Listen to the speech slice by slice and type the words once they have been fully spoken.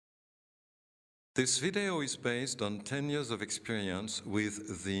This video is based on 10 years of experience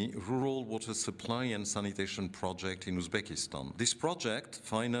with the Rural Water Supply and Sanitation project in Uzbekistan. This project,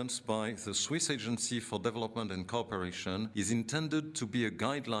 financed by the Swiss Agency for Development and Cooperation, is intended to be a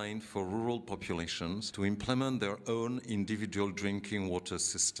guideline for rural populations to implement their own individual drinking water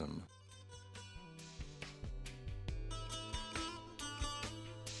system.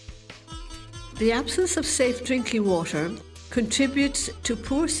 The absence of safe drinking water contributes to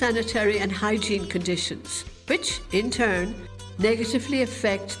poor sanitary and hygiene conditions, which, in turn, negatively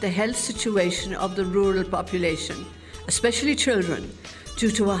affect the health situation of the rural population, especially children,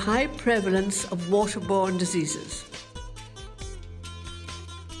 due to a high prevalence of waterborne diseases.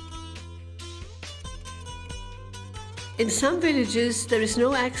 In some villages, there is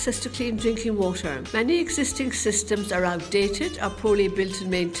no access to clean drinking water. Many existing systems are outdated or poorly built and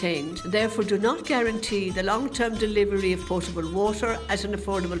maintained, and therefore do not guarantee the long-term delivery of potable water at an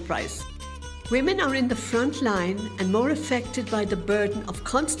affordable price. Women are in the front line and more affected by the burden of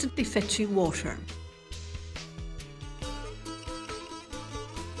constantly fetching water.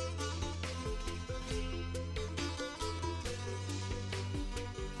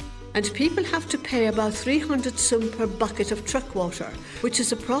 And people have to pay about 300 som per bucket of truck water, which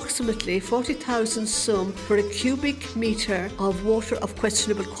is approximately 40,000 som for a cubic metre of water of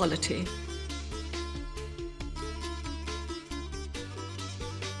questionable quality.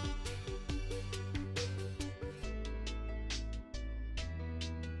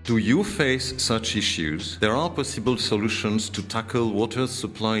 Do you face such issues? There are possible solutions to tackle water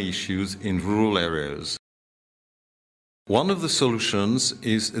supply issues in rural areas. One of the solutions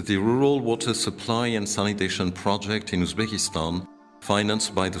is the Rural Water Supply and Sanitation project in Uzbekistan,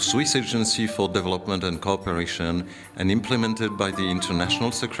 financed by the Swiss Agency for Development and Cooperation and implemented by the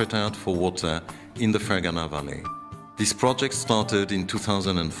International Secretariat for Water in the Fergana Valley. This project started in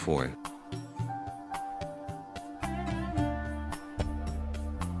 2004.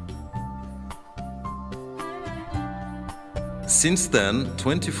 Since then,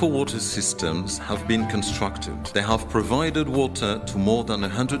 24 water systems have been constructed. They have provided water to more than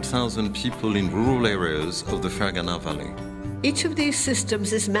 100,000 people in rural areas of the Fergana Valley. Each of these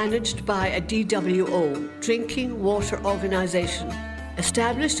systems is managed by a DWO, Drinking Water Organization,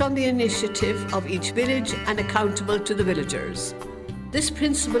 established on the initiative of each village and accountable to the villagers. This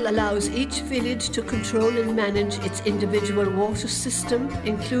principle allows each village to control and manage its individual water system,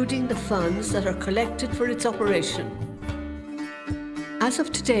 including the funds that are collected for its operation. As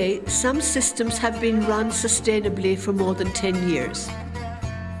of today, some systems have been run sustainably for more than 10 years.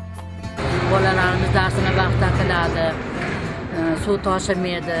 Bolalarımız dersine baktıklardı, su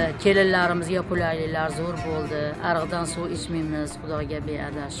taşımaydı, kelinlerimizge qulayliklar zo'r bo'ldi. Arıqdan suv ichmaymiz, Xudoga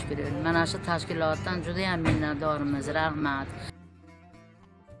beadad shukr. Mana shu tashkilotdan juda ham minnatdormiz. Rahmat.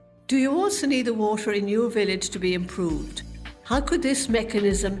 Do you also need the water in your village to be improved? How could this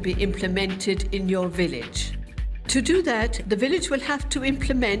mechanism be implemented in your village? To do that, the village will have to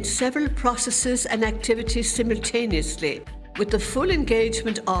implement several processes and activities simultaneously, with the full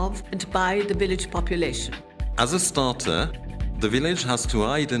engagement of and by the village population. As a starter, the village has to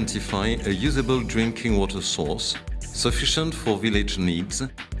identify a usable drinking water source, sufficient for village needs,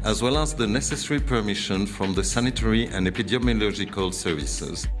 as well as the necessary permission from the sanitary and epidemiological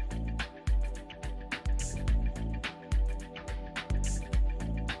services.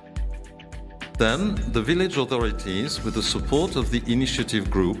 Then, the village authorities, with the support of the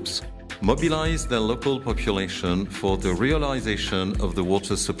initiative groups, mobilize their local population for the realization of the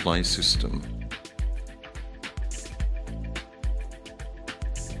water supply system.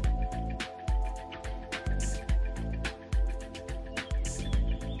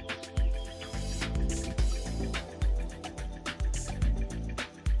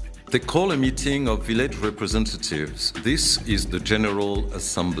 They call a meeting of village representatives. This is the General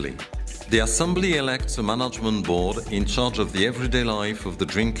Assembly. The Assembly elects a management board in charge of the everyday life of the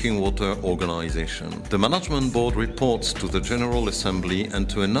drinking water organization. The management board reports to the General Assembly and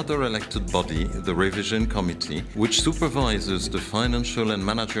to another elected body, the Revision Committee, which supervises the financial and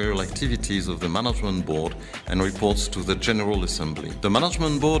managerial activities of the management board and reports to the General Assembly. The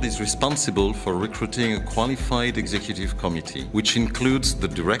management board is responsible for recruiting a qualified executive committee, which includes the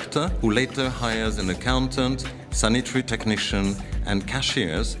director, who later hires an accountant, sanitary technician, and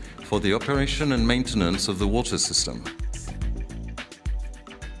cashiers for the operation and maintenance of the water system.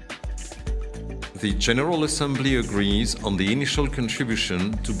 The General Assembly agrees on the initial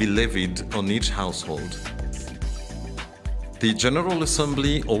contribution to be levied on each household. The General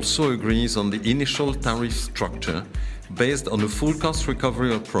Assembly also agrees on the initial tariff structure based on a full cost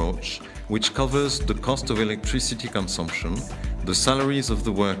recovery approach, which covers the cost of electricity consumption, the salaries of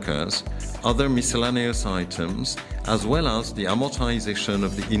the workers, other miscellaneous items, as well as the amortization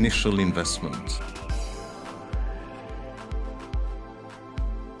of the initial investment.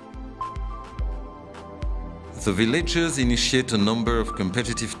 The villages initiate a number of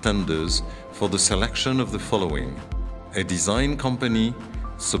competitive tenders for the selection of the following: a design company,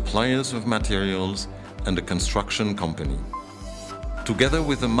 suppliers of materials, and a construction company. Together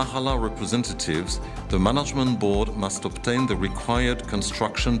with the Mahala representatives, the management board must obtain the required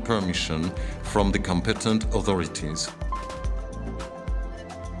construction permission from the competent authorities.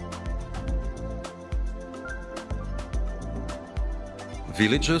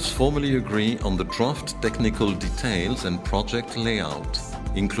 Villagers formally agree on the draft technical details and project layout,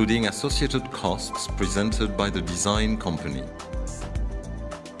 including associated costs presented by the design company.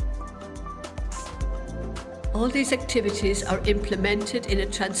 All these activities are implemented in a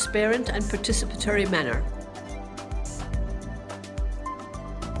transparent and participatory manner.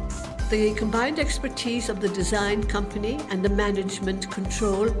 The combined expertise of the design company and the management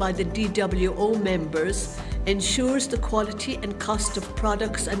control by the DWO members ensures the quality and cost of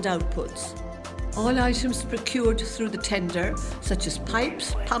products and outputs. All items procured through the tender, such as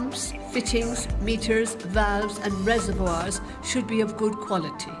pipes, pumps, fittings, meters, valves and reservoirs, should be of good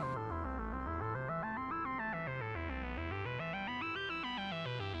quality.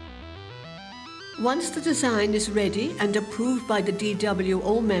 Once the design is ready and approved by the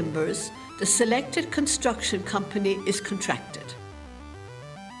DWO members, the selected construction company is contracted.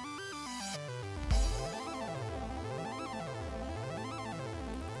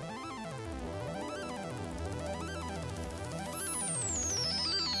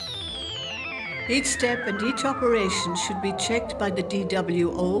 Each step and each operation should be checked by the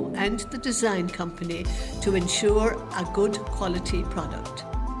DWO and the design company to ensure a good quality product.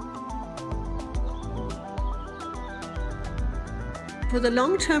 For the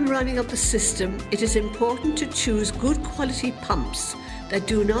long-term running of the system, it is important to choose good quality pumps that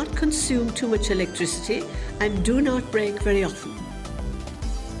do not consume too much electricity and do not break very often.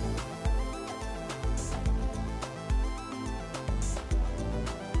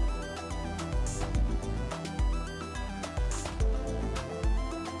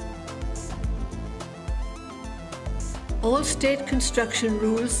 All state construction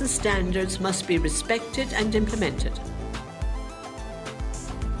rules and standards must be respected and implemented.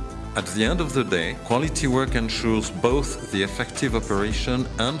 At the end of the day, quality work ensures both the effective operation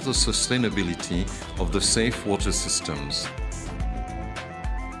and the sustainability of the safe water systems.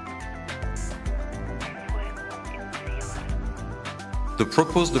 The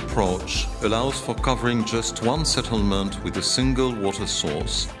proposed approach allows for covering just one settlement with a single water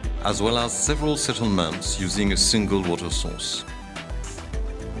source, as well as several settlements using a single water source.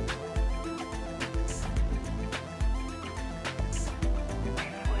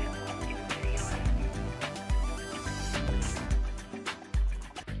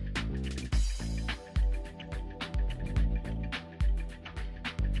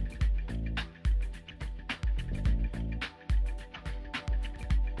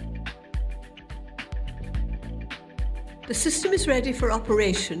 The system is ready for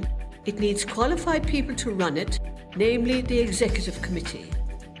operation. It needs qualified people to run it, namely the Executive Committee.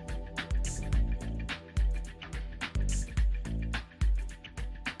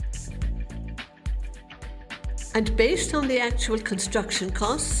 And based on the actual construction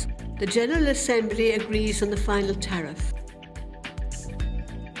costs, the General Assembly agrees on the final tariff.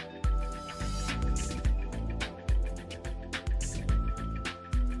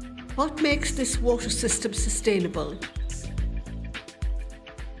 What makes this water system sustainable?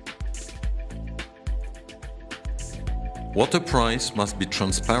 Water price must be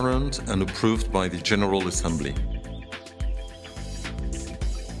transparent and approved by the General Assembly.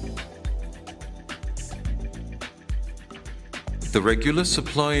 The regular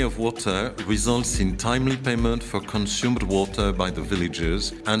supply of water results in timely payment for consumed water by the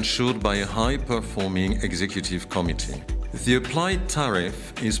villagers, ensured by a high-performing executive committee. The applied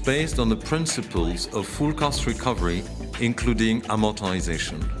tariff is based on the principles of full cost recovery, including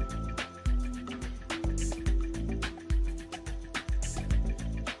amortization.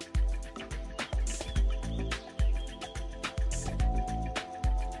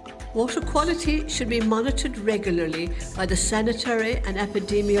 Water quality should be monitored regularly by the sanitary and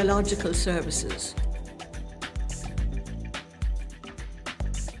epidemiological services.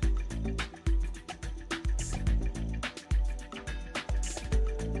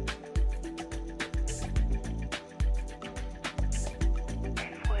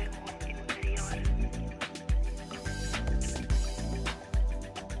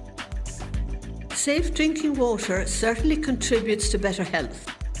 Safe drinking water certainly contributes to better health,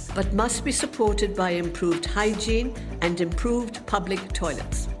 but must be supported by improved hygiene and improved public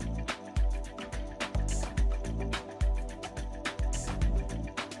toilets.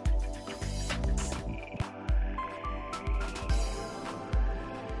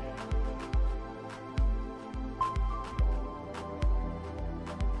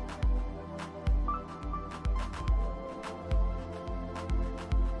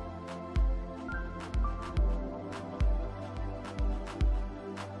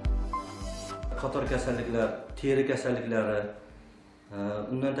 Qator kasalliklar, teri kasalliklari,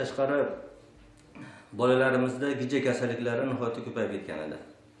 undan tashqari bolalarimizda gijja kasalliklari nihoyatda ko'payib ketgan edi.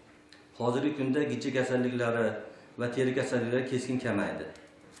 Hozirgi kunda gijja kasalliklari va teri kasalliklari keskin kamaydi.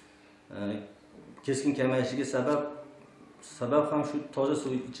 Keskin kamayishiga sabab ham shu toza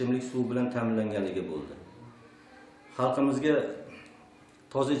suv, ichimlik suvi bilan ta'minlanganligi bo'ldi. Xalqimizga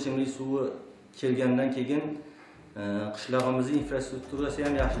toza ichimlik suvi kelgandan keyin qishlog'imizning infrastrukturasi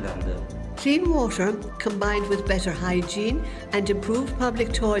ham yaxshilandi. Clean water, combined with better hygiene and improved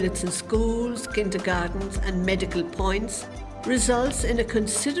public toilets in schools, kindergartens and medical points, results in a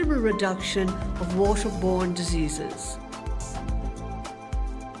considerable reduction of waterborne diseases.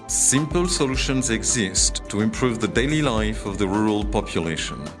 Simple solutions exist to improve the daily life of the rural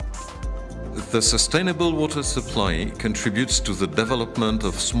population. The sustainable water supply contributes to the development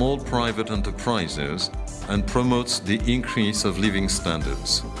of small private enterprises and promotes the increase of living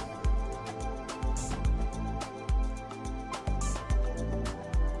standards.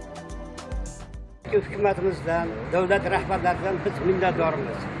 Hukumatimizdan, davlat rahbarlaridan biz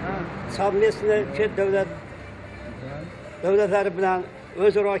minnatdormiz. Совместно davlatlari bilan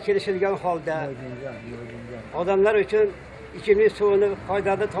o'zaro kelishilgan holda odamlar uchun ichimlik suvini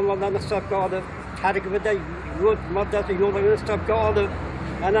foydali tomonlarni hisobga olib, tarkibida yo'l moddasi yo'qligini hisobga olib,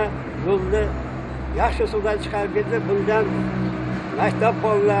 ana yo'lni yaxshi suvdan chiqarib berdi. Bundan maktab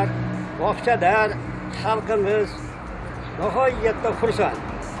bolalar, bog'chalar, xalqimiz nihoyatda xursand.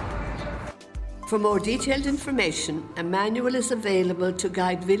 For more detailed information, a manual is available to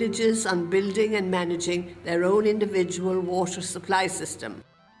guide villages on building and managing their own individual water supply system.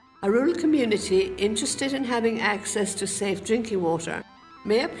 A rural community interested in having access to safe drinking water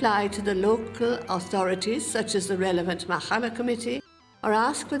may apply to the local authorities such as the relevant Mahala committee or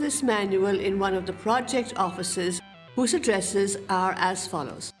ask for this manual in one of the project offices whose addresses are as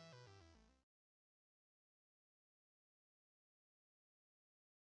follows.